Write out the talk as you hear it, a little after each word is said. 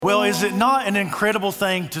Well, is it not an incredible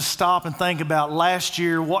thing to stop and think about last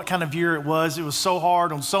year, what kind of year it was? It was so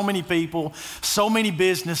hard on so many people, so many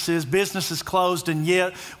businesses closed, and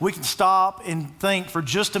yet we can stop and think for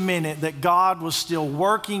just a minute that God was still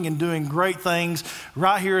working and doing great things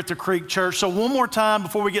right here at the Creek Church. So one more time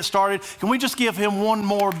before we get started, can we just give him one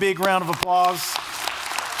more big round of applause?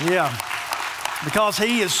 Yeah, because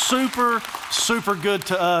he is super good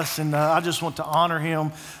to us, and I just want to honor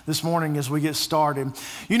him this morning as we get started.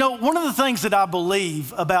 You know, one of the things that I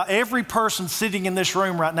believe about every person sitting in this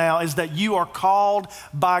room right now is that you are called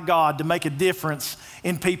by God to make a difference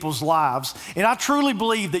in people's lives. And I truly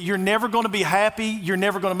believe that you're never going to be happy, you're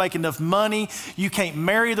never going to make enough money, you can't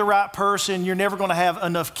marry the right person, you're never going to have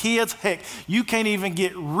enough kids. Heck, you can't even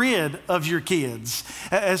get rid of your kids.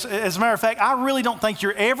 As a matter of fact, I really don't think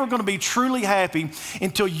you're ever going to be truly happy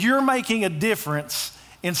until you're making a difference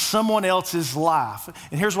in someone else's life.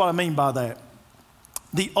 And here's what I mean by that.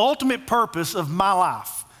 The ultimate purpose of my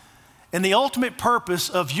life and the ultimate purpose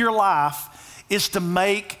of your life is to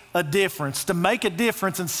make a difference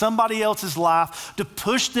in somebody else's life, to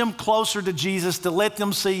push them closer to Jesus, to let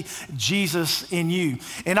them see Jesus in you.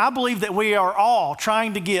 And I believe that we are all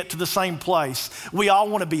trying to get to the same place. We all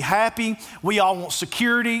want to be happy. We all want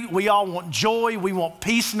security. We all want joy. We want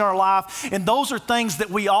peace in our life. And those are things that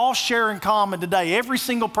we all share in common today. Every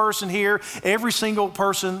single person here, every single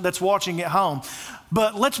person that's watching at home.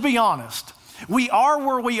 But let's be honest. We are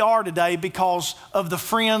where we are today because of the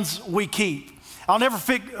friends we keep. I'll never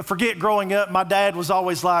forget growing up, my dad was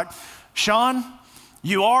always like, Sean,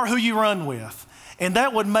 you are who you run with. And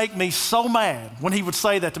that would make me so mad when he would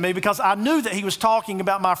say that to me because I knew that he was talking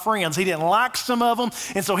about my friends. He didn't like some of them.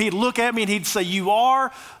 And so he'd look at me and he'd say, you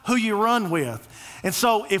are who you run with. And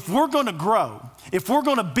so if we're going to grow, if we're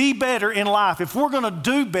going to be better in life, if we're going to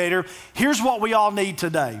do better, here's what we all need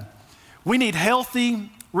today. We need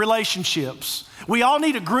healthy relationships. We all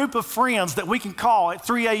need a group of friends that we can call at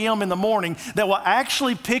 3 a.m. in the morning that will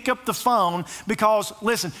actually pick up the phone because,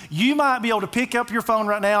 listen, you might be able to pick up your phone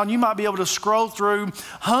right now and you might be able to scroll through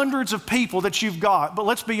hundreds of people that you've got, but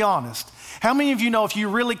let's be honest. How many of you know if you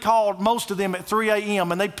really called most of them at 3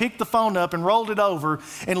 a.m. and they picked the phone up and rolled it over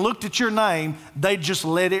and looked at your name, they'd just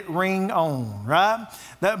let it ring on, right?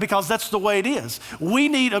 Because that's the way it is. We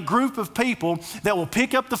need a group of people that will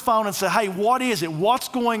pick up the phone and say, hey, what is it? What's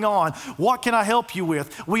going on? What can I help you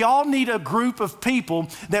with? We all need a group of people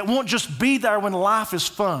that won't just be there when life is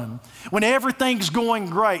fun, when everything's going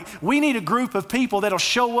great. We need a group of people that'll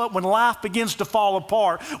show up when life begins to fall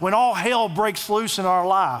apart, when all hell breaks loose in our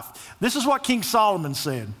life. This is what King Solomon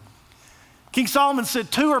said. King Solomon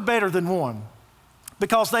said, two are better than one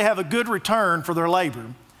because they have a good return for their labor.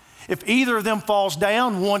 If either of them falls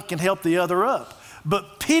down, one can help the other up.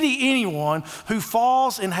 But pity anyone who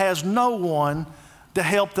falls and has no one to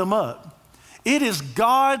help them up. It is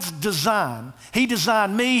God's design. He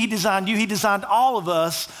designed me, He designed you, He designed all of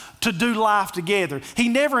us to do life together. He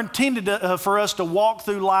never intended for us to walk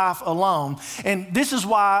through life alone. And this is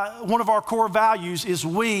why one of our core values is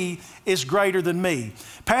we is greater than me.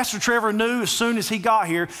 Pastor Trevor knew as soon as he got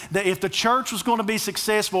here that if the church was going to be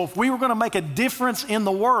successful, if we were going to make a difference in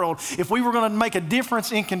the world, if we were going to make a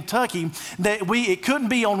difference in Kentucky, that it couldn't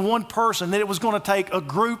be on one person, that it was going to take a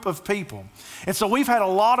group of people. And so we've had a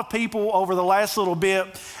lot of people over the last little bit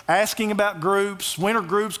asking about groups. When are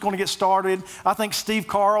groups going to get started? I think Steve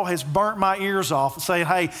Carl has burnt my ears off saying,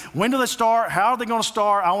 hey, when do they start? How are they going to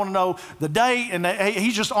start? I want to know the date. And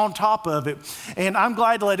he's just on top of it. And I'm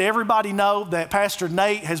glad to let everybody know that Pastor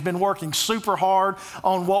Nate has been working super hard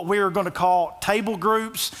on what we are going to call table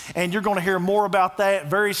groups. And you're going to hear more about that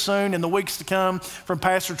very soon in the weeks to come from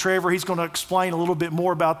Pastor Trevor. He's going to explain a little bit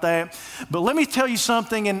more about that. But let me tell you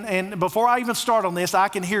something. And before I even start on this, I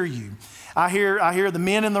can hear you. I hear the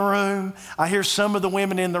men in the room. I hear some of the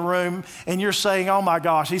women in the room. And you're saying, oh my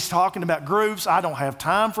gosh, he's talking about groups. I don't have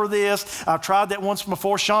time for this. I've tried that once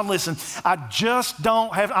before. Sean, listen,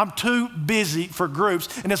 I'm too busy for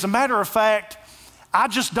groups. And as a matter of fact, I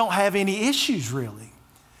just don't have any issues really.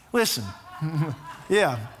 Listen,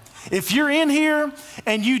 yeah. If you're in here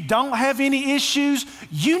and you don't have any issues,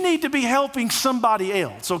 you need to be helping somebody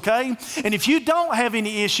else, okay? And if you don't have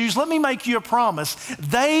any issues, let me make you a promise.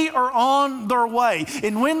 They are on their way.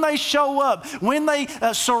 And when they show up, when they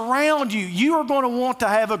surround you, you are going to want to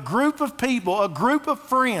have a group of people, a group of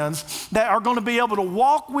friends that are going to be able to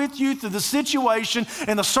walk with you through the situation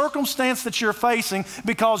and the circumstance that you're facing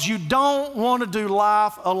because you don't want to do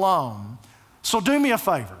life alone. So do me a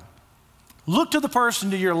favor. Look to the person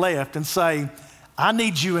to your left and say, I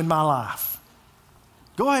need you in my life.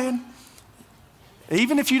 Go ahead.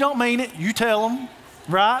 Even if you don't mean it, you tell them,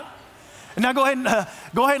 right? And now go ahead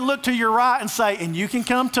and look to your right and say, and you can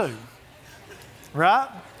come too. Right?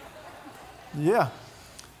 Yeah.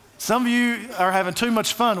 Some of you are having too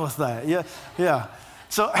much fun with that. Yeah.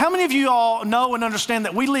 So how many of you all know and understand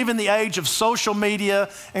that we live in the age of social media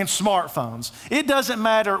and smartphones? It doesn't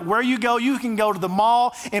matter where you go. You can go to the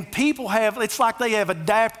mall and people it's like they have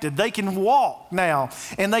adapted. They can walk now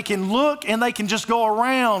and they can look and they can just go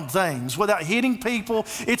around things without hitting people.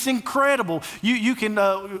 It's incredible. You can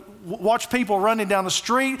watch people running down the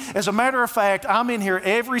street. As a matter of fact, I'm in here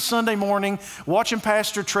every Sunday morning watching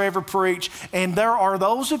Pastor Trevor preach, and there are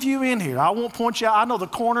those of you in here, I won't point you out, I know the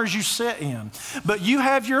corners you sit in, but you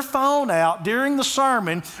have your phone out during the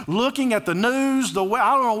sermon looking at the news, I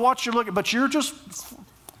don't know what you're looking, but you're just,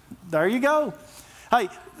 there you go. Hey,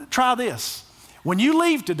 try this. When you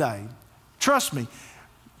leave today, trust me,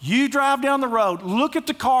 you drive down the road, look at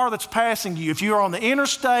the car that's passing you. If you're on the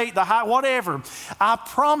interstate, the highway, whatever, I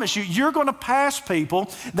promise you, you're going to pass people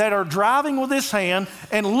that are driving with this hand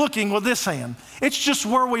and looking with this hand. It's just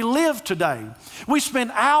where we live today. We spend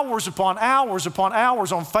hours upon hours upon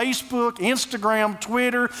hours on Facebook, Instagram,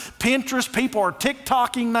 Twitter, Pinterest. People are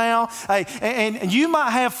TikToking now. Hey, and you might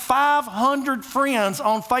have 500 friends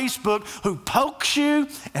on Facebook who pokes you,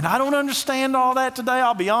 and I don't understand all that today,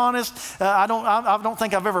 I'll be honest. I don't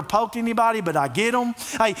think I've ever poked anybody, but I get them.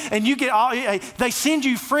 Hey, and you get they send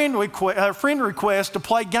you friend requests to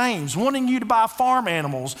play games, wanting you to buy farm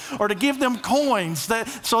animals or to give them coins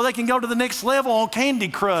so they can go to the next level on Candy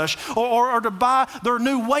Crush or to buy their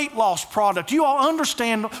new weight loss product. You all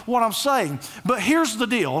understand what I'm saying. But here's the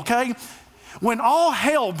deal, okay? When all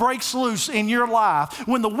hell breaks loose in your life,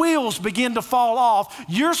 when the wheels begin to fall off,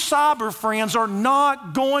 your cyber friends are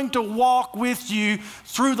not going to walk with you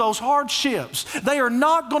through those hardships. They are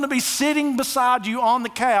not going to be sitting beside you on the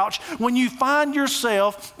couch when you find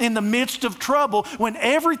yourself in the midst of trouble, when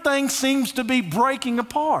everything seems to be breaking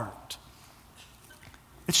apart.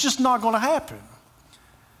 It's just not going to happen.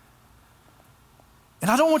 And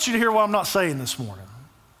I don't want you to hear what I'm not saying this morning.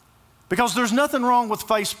 Because there's nothing wrong with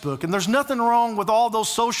Facebook and there's nothing wrong with all those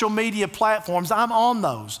social media platforms. I'm on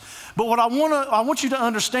those. But what I want you to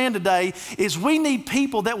understand today is we need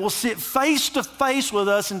people that will sit face to face with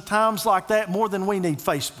us in times like that more than we need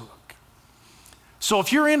Facebook. So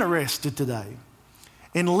if you're interested today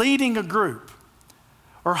in leading a group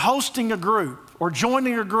or hosting a group or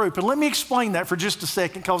joining a group, and let me explain that for just a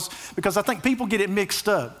second because I think people get it mixed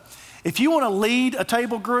up. If you want to lead a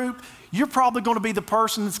table group, you're probably going to be the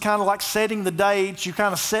person that's kind of like setting the dates, you're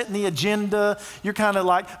kind of setting the agenda, you're kind of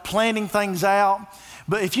like planning things out.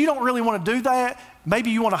 But if you don't really want to do that, maybe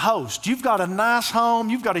you want to host. You've got a nice home,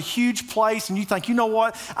 you've got a huge place, and you think, you know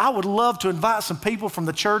what, I would love to invite some people from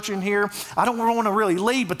the church in here. I don't want to really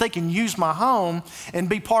lead, but they can use my home and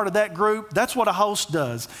be part of that group. That's what a host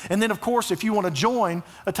does. And then, of course, if you want to join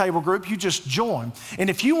a table group, you just join. And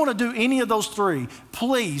if you want to do any of those three,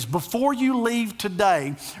 please, before you leave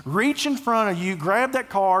today, reach in front of you, grab that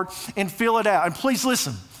card, and fill it out. And please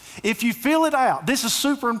listen. If you fill it out, this is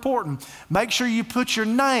super important. Make sure you put your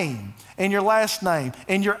name and your last name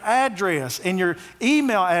and your address and your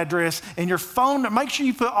email address and your phone number. Make sure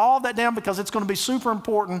you put all that down because it's going to be super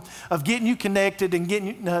important of getting you connected and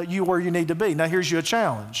getting you where you need to be. Now, here's your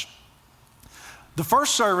challenge. The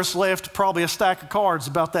first service left probably a stack of cards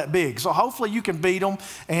about that big. So hopefully you can beat them,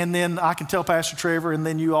 and then I can tell Pastor Trevor, and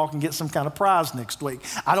then you all can get some kind of prize next week.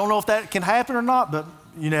 I don't know if that can happen or not, but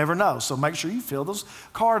you never know. So make sure you fill those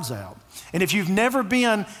cards out. And if you've never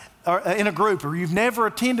been in a group or you've never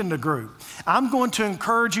attended a group, I'm going to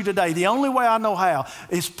encourage you today. The only way I know how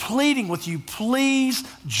is pleading with you, please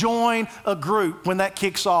join a group when that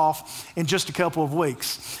kicks off in just a couple of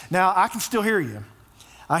weeks. Now, I can still hear you.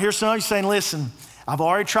 I hear some of you saying, listen, I've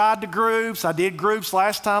already tried the groups. I did groups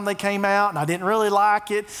last time they came out, and I didn't really like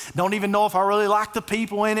it. Don't even know if I really like the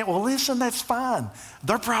people in it. Well, listen, that's fine.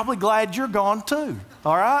 They're probably glad you're gone too,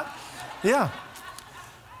 all right? Yeah.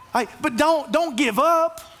 Hey, but don't give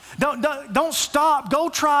up. Don't stop. Go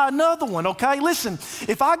try another one, okay? Listen,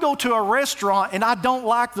 if I go to a restaurant and I don't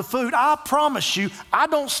like the food, I promise you, I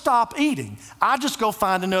don't stop eating. I just go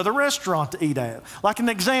find another restaurant to eat at. Like an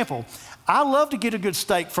example, I love to get a good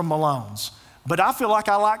steak from Malone's, but I feel like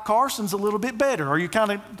I like Carson's a little bit better. Are you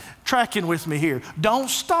kind of tracking with me here? Don't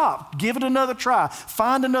stop. Give it another try.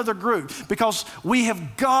 Find another group because we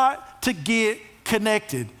have got to get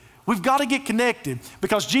connected. We've got to get connected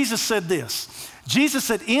because Jesus said this. Jesus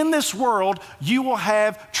said, in this world, you will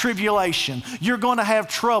have tribulation. You're going to have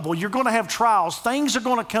trouble. You're going to have trials. Things are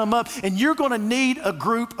going to come up, and you're going to need a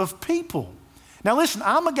group of people. Now listen,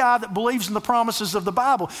 I'm a guy that believes in the promises of the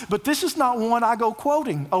Bible, but this is not one I go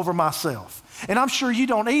quoting over myself. And I'm sure you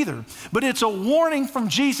don't either. But it's a warning from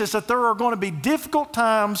Jesus that there are going to be difficult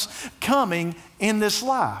times coming in this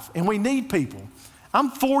life, and we need people. I'm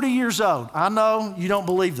 40 years old. I know you don't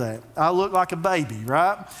believe that. I look like a baby,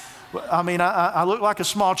 right? I mean, I look like a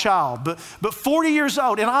small child, but 40 years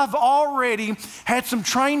old, and I've already had some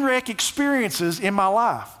train wreck experiences in my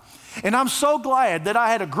life. And I'm so glad that I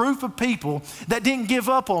had a group of people that didn't give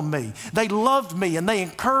up on me. They loved me and they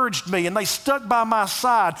encouraged me and they stuck by my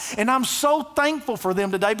side. And I'm so thankful for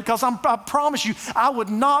them today because I promise you, I would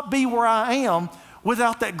not be where I am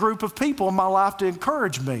without that group of people in my life to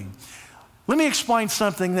encourage me. Let me explain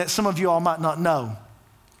something that some of you all might not know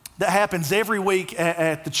that happens every week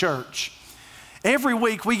at the church. Every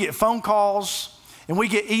week we get phone calls and we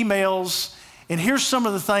get emails, and here's some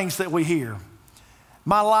of the things that we hear.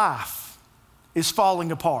 My life is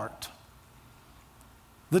falling apart.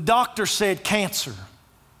 The doctor said cancer.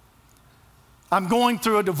 I'm going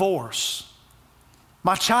through a divorce.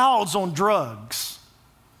 My child's on drugs.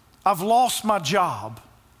 I've lost my job.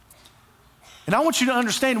 And I want you to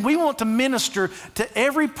understand, we want to minister to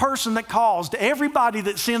every person that calls, to everybody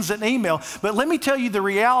that sends an email. But let me tell you the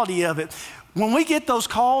reality of it. When we get those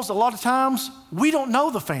calls, a lot of times, we don't know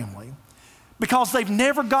the family because they've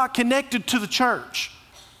never got connected to the church.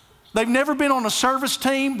 They've never been on a service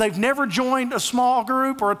team. They've never joined a small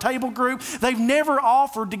group or a table group. They've never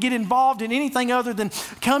offered to get involved in anything other than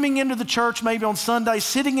coming into the church maybe on Sunday,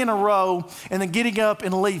 sitting in a row, and then getting up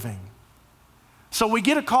and leaving. So we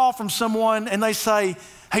get a call from someone and they say,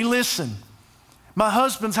 hey, listen, my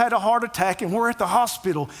husband's had a heart attack and we're at the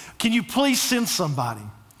hospital. Can you please send somebody?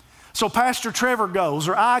 So Pastor Trevor goes,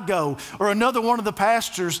 or I go, or another one of the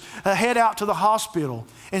pastors head out to the hospital.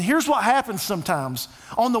 And here's what happens sometimes.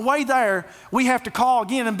 On the way there, we have to call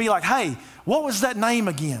again and be like, hey, what was that name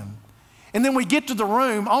again? And then we get to the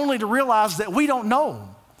room only to realize that we don't know them.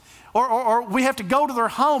 Or we have to go to their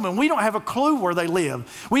home and we don't have a clue where they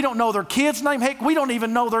live. We don't know their kid's name. Heck, we don't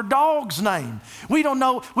even know their dog's name. We don't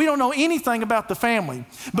know anything about the family.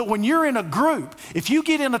 But when you're in a group, if you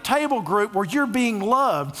get in a table group where you're being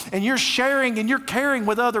loved and you're sharing and you're caring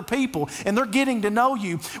with other people and they're getting to know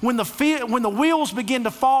you, when the wheels begin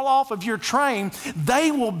to fall off of your train,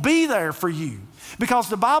 they will be there for you. Because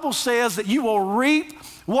the Bible says that you will reap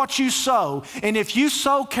what you sow. And if you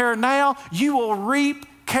sow care now, you will reap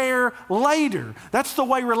care later. That's the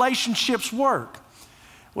way relationships work.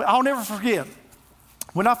 Well, I'll never forget,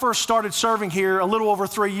 when I first started serving here a little over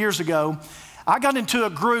 3 years ago, I got into a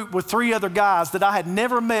group with 3 other guys that I had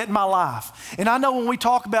never met in my life. And I know when we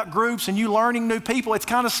talk about groups and you learning new people, it's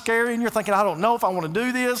kind of scary and you're thinking, I don't know if I want to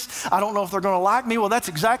do this. I don't know if they're going to like me. Well, that's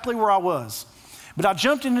exactly where I was. But I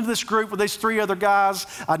jumped into this group with these 3 other guys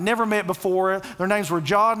I'd never met before. Their names were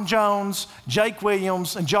John Jones, Jake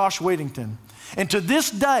Williams, and Josh Whittington. And to this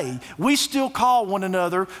day, we still call one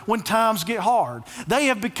another when times get hard. They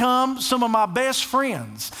have become some of my best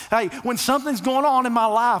friends. Hey, when something's going on in my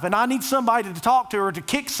life and I need somebody to talk to or to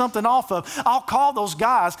kick something off of, I'll call those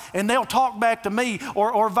guys and they'll talk back to me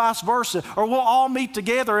or vice versa. Or we'll all meet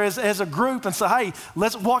together as a group and say, hey,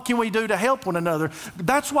 what can we do to help one another?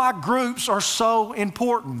 That's why groups are so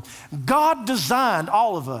important. God designed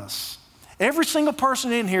all of us, every single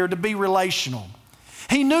person in here, to be relational.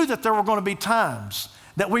 He knew that there were going to be times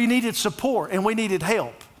that we needed support and we needed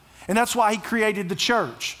help. And that's why he created the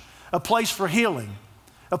church, a place for healing,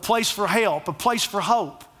 a place for help, a place for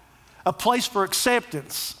hope, a place for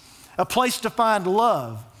acceptance, a place to find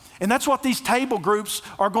love. And that's what these table groups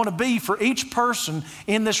are going to be for each person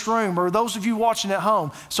in this room or those of you watching at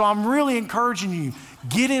home. So I'm really encouraging you,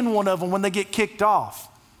 get in one of them when they get kicked off.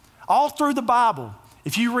 All through the Bible,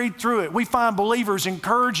 if you read through it, we find believers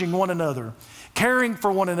encouraging one another, caring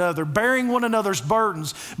for one another, bearing one another's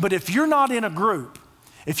burdens. But if you're not in a group,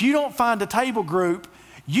 if you don't find a table group,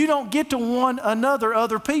 you don't get to one another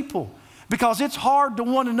other people, because it's hard to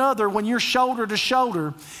one another when you're shoulder to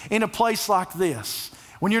shoulder in a place like this,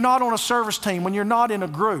 when you're not on a service team, when you're not in a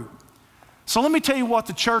group. So let me tell you what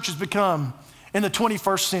the church has become in the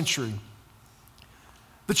 21st century.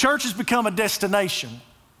 The church has become a destination.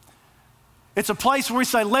 It's a place where we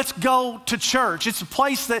say, let's go to church. It's a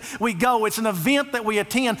place that we go. It's an event that we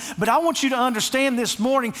attend. But I want you to understand this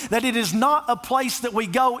morning that it is not a place that we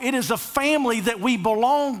go. It is a family that we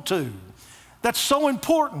belong to. That's so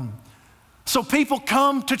important. So people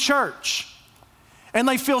come to church and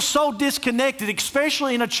they feel so disconnected,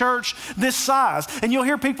 especially in a church this size. And you'll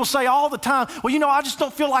hear people say all the time, well, I just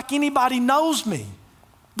don't feel like anybody knows me.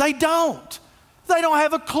 They don't. They don't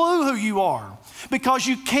have a clue who you are, because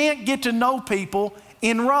you can't get to know people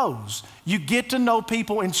in rows. You get to know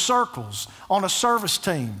people in circles on a service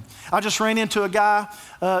team. I just ran into a guy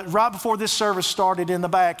right before this service started in the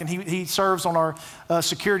back, and he serves on our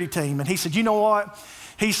security team. And he said, you know what?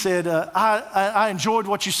 He said, I enjoyed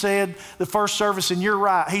what you said the first service, and you're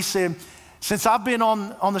right. He said, since I've been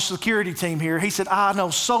on the security team here, he said, I know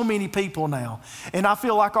so many people now, and I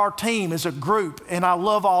feel like our team is a group, and I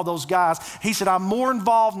love all those guys. He said, I'm more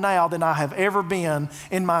involved now than I have ever been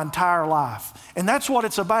in my entire life. And that's what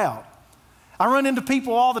it's about. I run into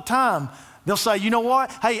people all the time. They'll say, you know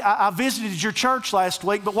what? Hey, I visited your church last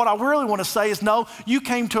week, but what I really want to say is, no, you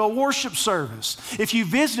came to a worship service. If you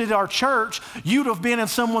visited our church, you'd have been in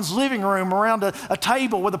someone's living room around a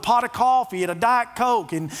table with a pot of coffee and a Diet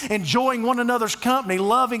Coke and enjoying one another's company,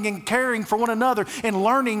 loving and caring for one another and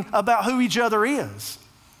learning about who each other is.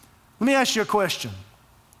 Let me ask you a question.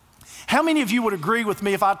 How many of you would agree with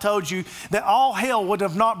me if I told you that all hell would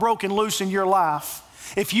have not broken loose in your life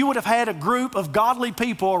if you would have had a group of godly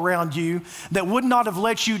people around you that would not have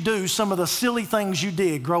let you do some of the silly things you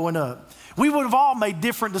did growing up? We would have all made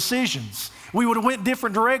different decisions. We would have went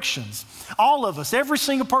different directions. All of us, every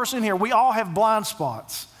single person here, we all have blind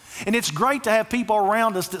spots. And it's great to have people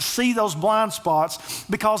around us that see those blind spots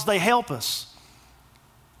because they help us.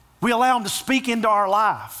 We allow them to speak into our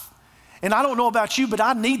life. And I don't know about you, but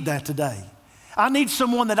I need that today. I need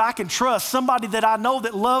someone that I can trust, somebody that I know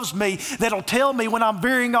that loves me, that'll tell me when I'm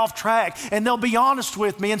veering off track, and they'll be honest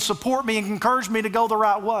with me and support me and encourage me to go the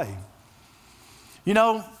right way. You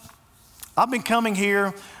know, I've been coming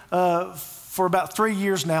here for about 3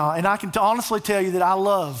 years now, and I can honestly tell you that I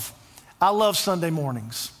love Sunday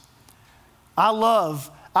mornings. I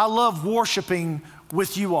love worshiping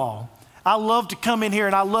with you all. I love to come in here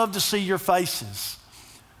and I love to see your faces.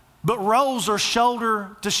 But rows are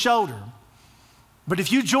shoulder to shoulder. But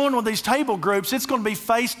if you join one of these table groups, it's going to be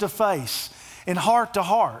face to face and heart to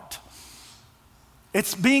heart.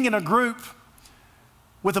 It's being in a group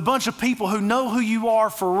with a bunch of people who know who you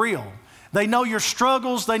are for real. They know your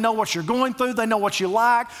struggles, they know what you're going through, they know what you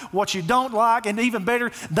like, what you don't like, and even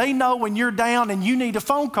better, they know when you're down and you need a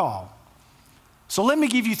phone call. So let me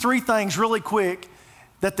give you 3 things really quick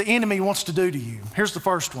that the enemy wants to do to you. Here's the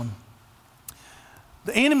first one.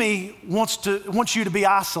 The enemy wants you to be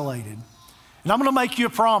isolated. And I'm going to make you a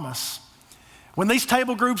promise. When these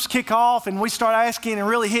table groups kick off and we start asking and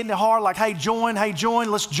really hitting it hard like, hey, join,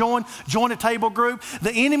 let's join a table group,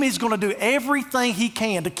 the enemy is going to do everything he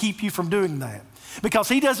can to keep you from doing that. Because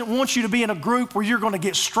he doesn't want you to be in a group where you're going to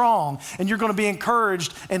get strong and you're going to be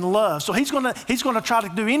encouraged and loved. So he's going to try to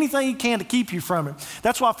do anything he can to keep you from it.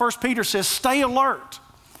 That's why 1 Peter says, stay alert.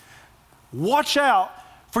 Watch out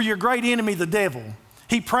for your great enemy, the devil.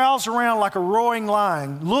 He prowls around like a roaring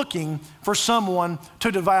lion looking for someone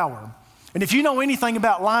to devour. And if you know anything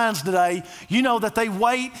about lions today, you know that they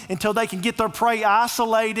wait until they can get their prey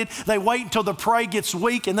isolated. They wait until the prey gets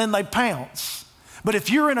weak and then they pounce. But if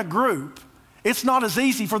you're in a group, it's not as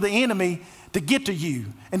easy for the enemy to get to you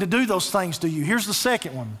and to do those things to you. Here's the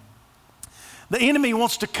second one. The enemy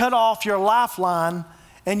wants to cut off your lifeline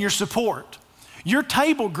and your support. Your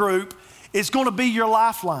table group is going to be your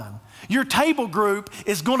lifeline. Your table group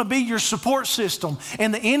is going to be your support system,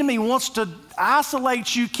 and the enemy wants to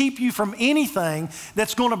isolate you, keep you from anything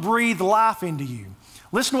that's going to breathe life into you.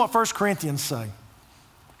 Listen to what 1 Corinthians say.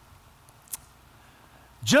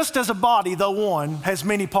 Just as a body, though one, has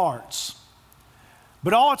many parts,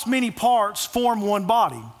 but all its many parts form one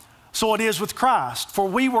body, so it is with Christ. For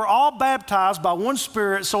we were all baptized by one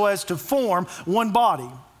Spirit so as to form one body.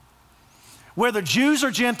 Whether Jews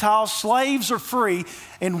or Gentiles, slaves or free,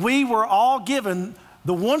 and we were all given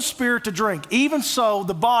the one Spirit to drink. Even so,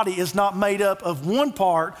 the body is not made up of one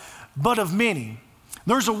part, but of many.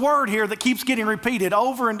 There's a word here that keeps getting repeated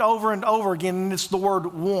over and over and over again, and it's the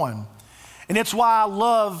word one. And it's why I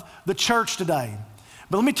love the church today.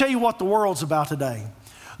 But let me tell you what the world's about today.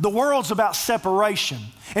 The world's about separation.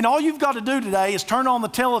 And all you've got to do today is turn on the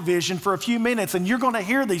television for a few minutes, and you're going to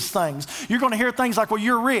hear these things. You're going to hear things like, well,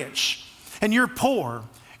 you're rich. And you're poor,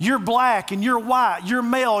 you're black and you're white, you're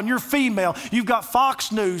male and you're female. You've got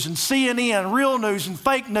Fox News and CNN, real news and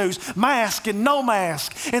fake news, mask and no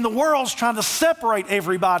mask. And the world's trying to separate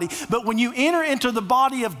everybody. But when you enter into the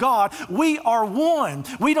body of God, we are one.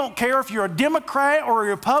 We don't care if you're a Democrat or a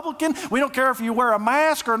Republican. We don't care if you wear a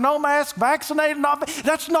mask or no mask, vaccinated or not.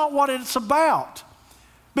 That's not what it's about.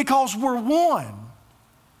 Because we're one.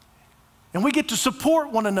 And we get to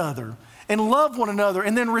support one another and love one another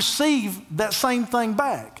and then receive that same thing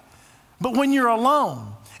back. But when you're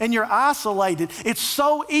alone and you're isolated, it's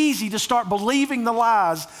so easy to start believing the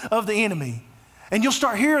lies of the enemy. And you'll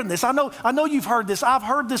start hearing this. I know you've heard this. I've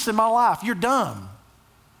heard this in my life. You're dumb.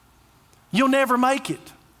 You'll never make it.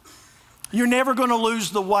 You're never going to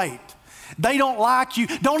lose the weight. They don't like you.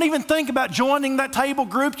 Don't even think about joining that table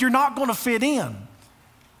group. You're not going to fit in.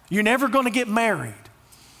 You're never going to get married.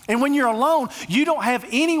 And when you're alone, you don't have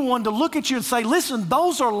anyone to look at you and say, listen,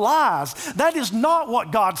 those are lies. That is not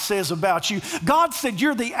what God says about you. God said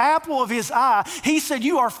you're the apple of his eye. He said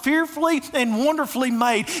you are fearfully and wonderfully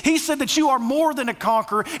made. He said that you are more than a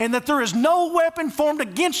conqueror and that there is no weapon formed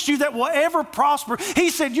against you that will ever prosper. He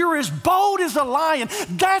said you're as bold as a lion.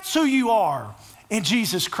 That's who you are in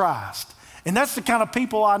Jesus Christ. And that's the kind of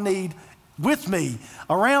people I need with me,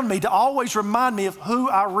 around me, to always remind me of who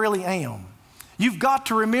I really am. You've got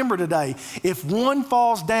to remember today, if one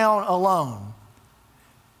falls down alone,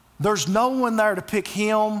 there's no one there to pick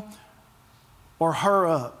him or her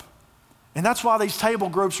up. And that's why these table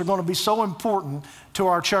groups are going to be so important to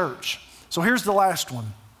our church. So here's the last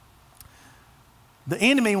one. The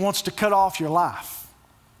enemy wants to cut off your life.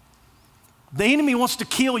 The enemy wants to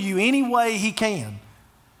kill you any way he can.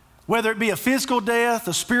 Whether it be a physical death,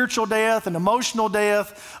 a spiritual death, an emotional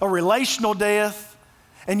death, a relational death.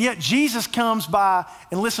 And yet Jesus comes by,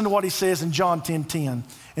 and listen to what he says in John 10:10.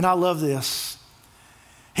 And I love this.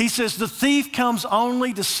 He says, the thief comes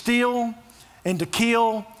only to steal and to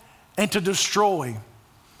kill and to destroy.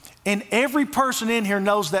 And every person in here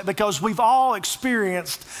knows that because we've all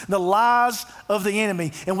experienced the lies of the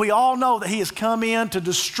enemy. And we all know that he has come in to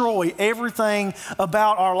destroy everything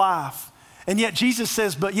about our life. And yet Jesus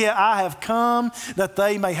says, but yet I have come that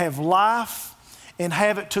they may have life and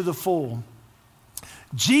have it to the full.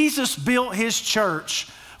 Jesus built his church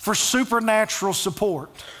for supernatural support.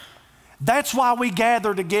 That's why we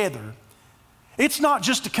gather together. It's not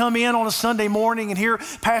just to come in on a Sunday morning and hear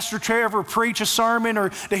Pastor Trevor preach a sermon, or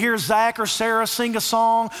to hear Zach or Sarah sing a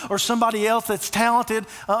song, or somebody else that's talented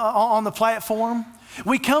on the platform.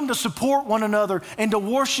 We come to support one another and to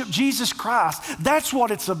worship Jesus Christ. That's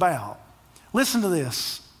what it's about. Listen to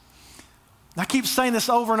this. I keep saying this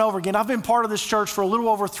over and over again. I've been part of this church for a little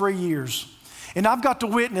over 3 years. And I've got to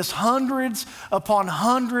witness hundreds upon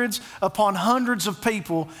hundreds upon hundreds of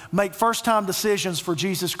people make first-time decisions for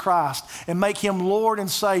Jesus Christ and make him Lord and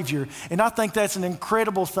Savior. And I think that's an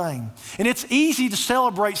incredible thing. And it's easy to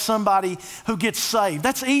celebrate somebody who gets saved.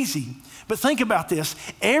 That's easy. But think about this.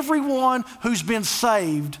 Everyone who's been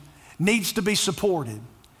saved needs to be supported.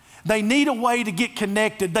 They need a way to get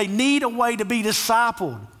connected. They need a way to be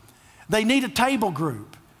discipled. They need a table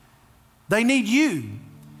group. They need you.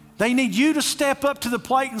 They need you to step up to the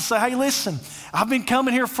plate and say, hey, listen, I've been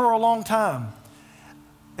coming here for a long time,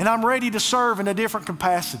 and I'm ready to serve in a different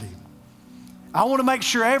capacity. I want to make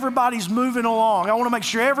sure everybody's moving along. I want to make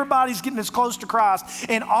sure everybody's getting as close to Christ,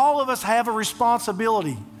 and all of us have a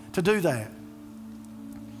responsibility to do that.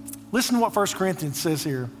 Listen to what 1 Corinthians says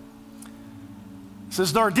here. It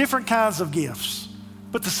says, there are different kinds of gifts,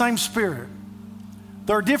 but the same Spirit.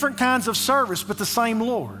 There are different kinds of service, but the same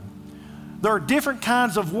Lord. There are different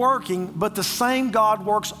kinds of working, but the same God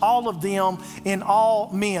works all of them in all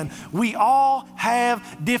men. We all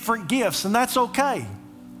have different gifts, and that's okay.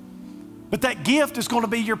 But that gift is going to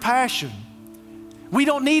be your passion. We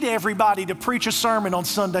don't need everybody to preach a sermon on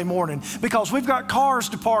Sunday morning because we've got cars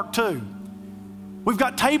to park too. We've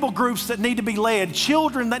got table groups that need to be led,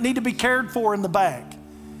 children that need to be cared for in the back,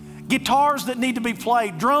 guitars that need to be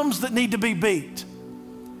played, drums that need to be beat,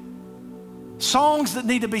 songs that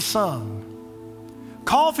need to be sung,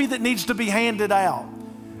 coffee that needs to be handed out,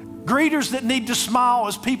 greeters that need to smile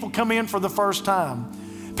as people come in for the first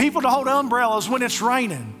time, people to hold umbrellas when it's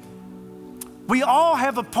raining. We all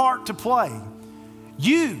have a part to play.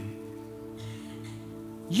 You,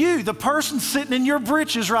 the person sitting in your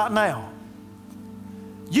britches right now,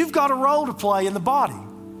 you've got a role to play in the body.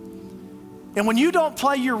 And when you don't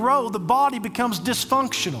play your role, the body becomes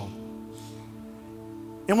dysfunctional.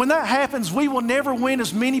 And when that happens, we will never win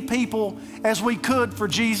as many people as we could for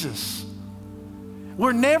Jesus.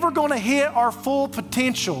 We're never going to hit our full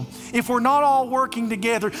potential if we're not all working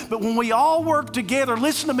together. But when we all work together,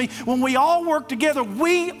 listen to me, when we all work together,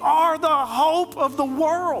 we are the hope of the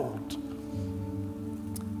world.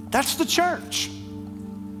 That's the church.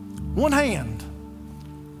 One hand,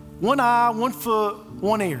 one eye, one foot,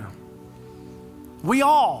 one ear. We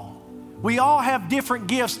all have different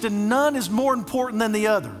gifts, and none is more important than the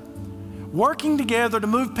other. Working together to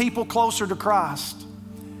move people closer to Christ.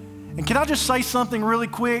 And can I just say something really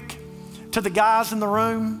quick to the guys in the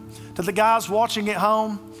room, to the guys watching at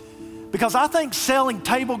home? Because I think selling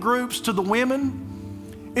table groups to the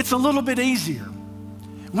women, it's a little bit easier.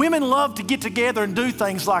 Women love to get together and do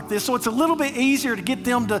things like this, so it's a little bit easier to get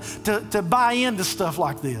them to buy into stuff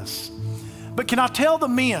like this. But can I tell the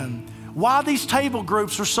men why these table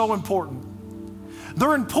groups are so important?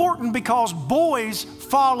 They're important because boys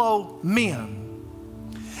follow men.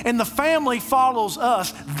 And the family follows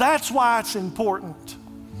us. That's why it's important.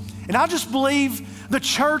 And I just believe the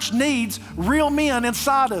church needs real men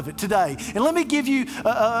inside of it today. And let me give you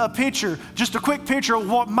a picture, just a quick picture of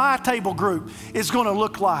what my table group is going to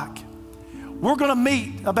look like. We're going to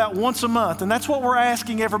meet about once a month, and that's what we're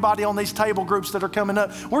asking everybody on these table groups that are coming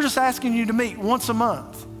up. We're just asking you to meet once a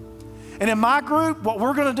month. And in my group, what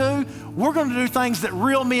we're going to do things that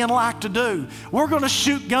real men like to do. We're going to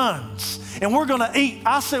shoot guns, and we're going to eat.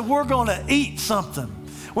 I said we're going to eat something.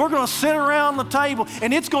 We're going to sit around the table,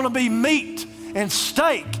 and it's going to be meat and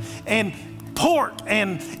steak and pork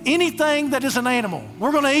and anything that is an animal.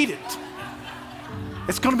 We're going to eat it.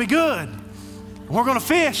 It's going to be good. We're going to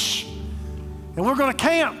fish, and we're going to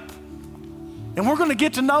camp. And we're going to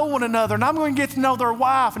get to know one another, and I'm going to get to know their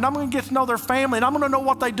wife, and I'm going to get to know their family, and I'm going to know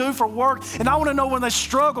what they do for work, and I want to know when they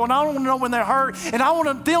struggle, and I want to know when they're hurt, and I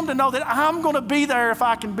want them to know that I'm going to be there if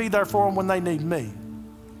I can be there for them when they need me.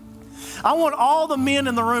 I want all the men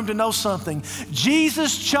in the room to know something.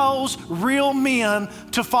 Jesus chose real men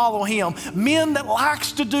to follow him, men that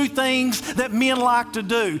likes to do things that men like to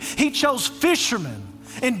do. He chose fishermen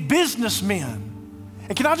and businessmen.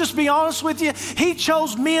 And can I just be honest with you? He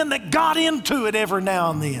chose men that got into it every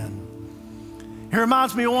now and then. It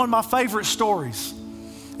reminds me of one of my favorite stories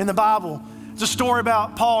in the Bible. It's a story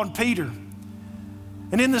about Paul and Peter.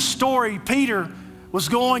 And in this story, Peter was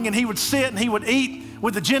going and he would sit and he would eat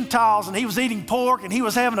with the Gentiles, and he was eating pork and he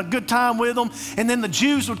was having a good time with them. And then the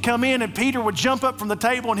Jews would come in and Peter would jump up from the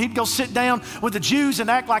table and he'd go sit down with the Jews and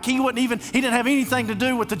act like he didn't have anything to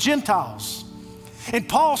do with the Gentiles. And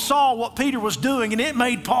Paul saw what Peter was doing, and it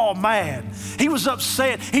made Paul mad. He was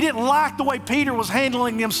upset. He didn't like the way Peter was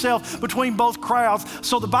handling himself between both crowds.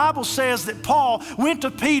 So the Bible says that Paul went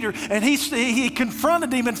to Peter and he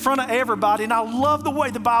confronted him in front of everybody. And I love the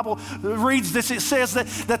way the Bible reads this. It says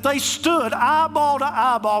that they stood eyeball to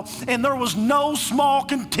eyeball, and there was no small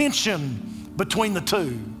contention between the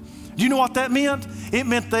two. Do you know what that meant? It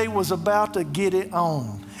meant they was about to get it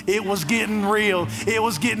on. It was getting real. It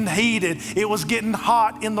was getting heated. It was getting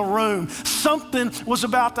hot in the room. Something was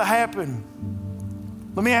about to happen.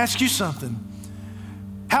 Let me ask you something.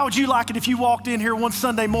 How would you like it if you walked in here one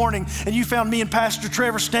Sunday morning and you found me and Pastor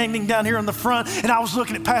Trevor standing down here in the front, and I was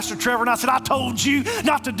looking at Pastor Trevor and I said, I told you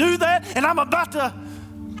not to do that, and I'm about to.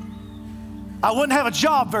 I wouldn't have a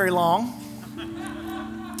job very long.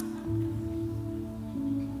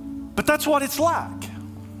 But that's what it's like.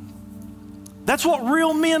 That's what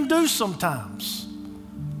real men do sometimes.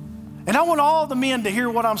 And I want all the men to hear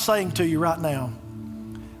what I'm saying to you right now.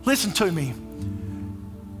 Listen to me.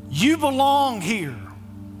 You belong here.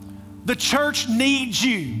 The church needs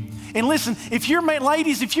you. And listen,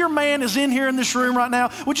 ladies, if your man is in here in this room right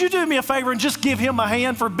now, would you do me a favor and just give him a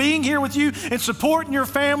hand for being here with you and supporting your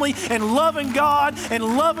family and loving God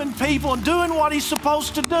and loving people and doing what he's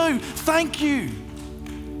supposed to do? Thank you.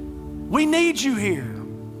 We need you here.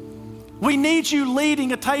 We need you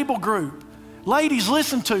leading a table group. Ladies,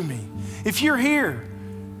 listen to me. If you're here,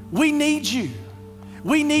 we need you.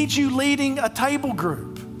 We need you leading a table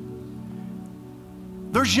group.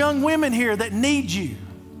 There's young women here that need you.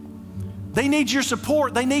 They need your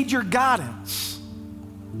support. They need your guidance.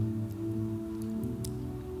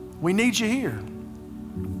 We need you here.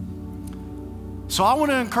 So I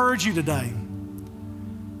want to encourage you today.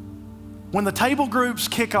 When the table groups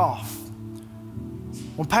kick off,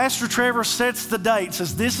 when Pastor Trevor sets the date,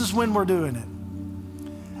 says this is when we're doing it,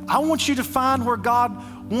 I want you to find where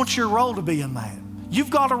God wants your role to be in that.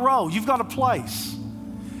 You've got a role, you've got a place.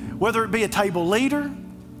 Whether it be a table leader,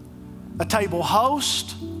 a table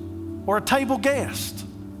host, or a table guest.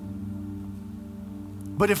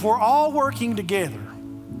 But if we're all working together,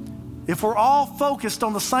 if we're all focused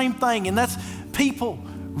on the same thing, and that's people,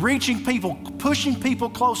 reaching people, pushing people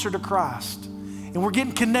closer to Christ, and we're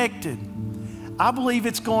getting connected, I believe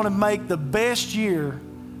it's going to make the best year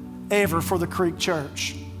ever for the Creek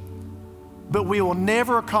Church. But we will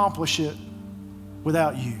never accomplish it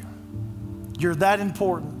without you. You're that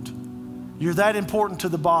important. You're that important to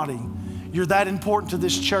the body. You're that important to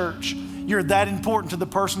this church. You're that important to the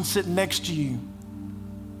person sitting next to you.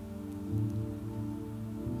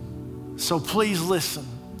 So please listen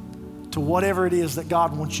to whatever it is that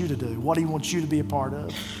God wants you to do, what he wants you to be a part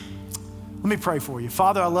of. Let me pray for you.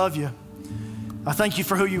 Father, I love you. I thank you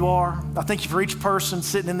for who you are. I thank you for each person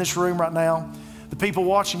sitting in this room right now, the people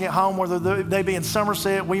watching at home, whether they be in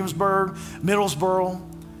Somerset, Williamsburg, Middlesboro,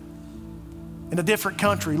 in a different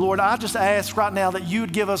country. Lord, I just ask right now that you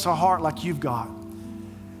would give us a heart like you've got.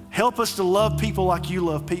 Help us to love people like you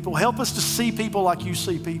love people. Help us to see people like you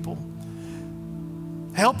see people.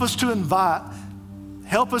 Help us to invite.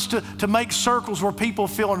 Help us to make circles where people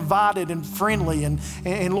feel invited and friendly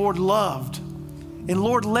and Lord, loved. And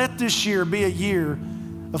Lord, let this year be a year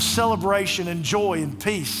of celebration and joy and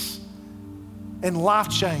peace and life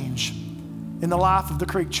change in the life of the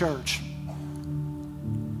Creek Church.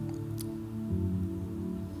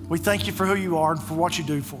 We thank you for who you are and for what you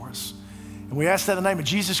do for us. And we ask that in the name of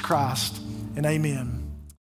Jesus Christ, and amen.